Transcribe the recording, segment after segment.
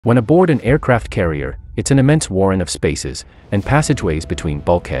When aboard an aircraft carrier, it's an immense warren of spaces and passageways between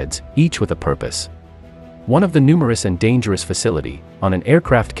bulkheads, each with a purpose. One of the numerous and dangerous facility on an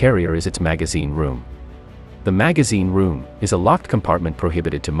aircraft carrier is its magazine room. The magazine room is a locked compartment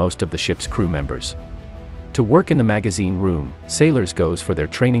prohibited to most of the ship's crew members. To work in the magazine room, sailors goes for their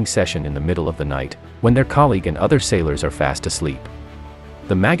training session in the middle of the night, when their colleague and other sailors are fast asleep.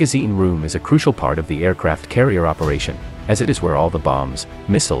 The magazine room is a crucial part of the aircraft carrier operation, as it is where all the bombs,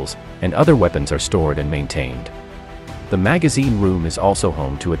 missiles, and other weapons are stored and maintained. The magazine room is also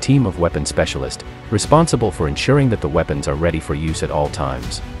home to a team of weapon specialists, responsible for ensuring that the weapons are ready for use at all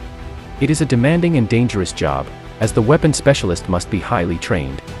times. It is a demanding and dangerous job, as the weapon specialist must be highly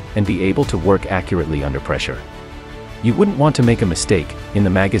trained and be able to work accurately under pressure. You wouldn't want to make a mistake in the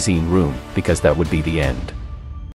magazine room, because that would be the end.